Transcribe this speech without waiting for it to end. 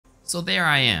So there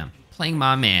I am, playing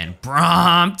my man,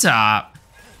 Braum Top.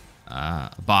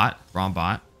 Braum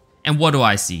Bot. And what do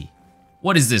I see?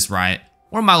 What is this, Riot?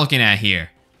 What am I looking at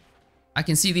here? I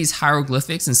can see these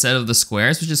hieroglyphics instead of the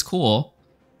squares, which is cool.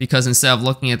 Because instead of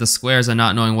looking at the squares and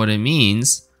not knowing what it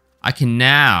means, I can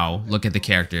now look at the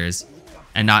characters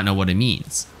and not know what it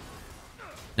means.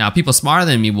 Now, people smarter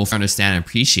than me will understand and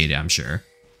appreciate it, I'm sure.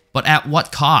 But at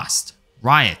what cost?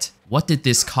 Riot, what did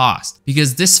this cost?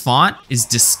 Because this font is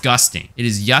disgusting. It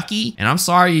is yucky, and I'm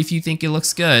sorry if you think it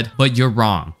looks good, but you're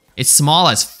wrong. It's small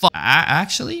as fuck.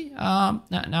 Actually, now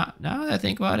that I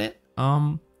think about it,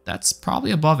 that's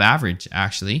probably above average,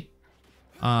 actually.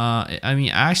 I mean,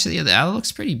 actually, that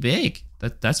looks pretty big.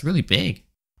 That's really big.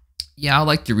 Yeah, I'd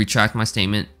like to retract my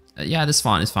statement. Yeah, this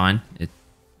font is fine.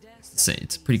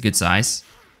 It's a pretty good size.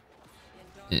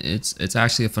 It's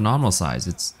actually a phenomenal size.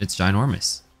 It's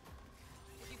ginormous.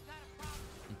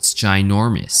 It's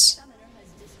ginormous.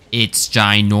 It's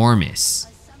ginormous.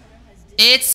 It's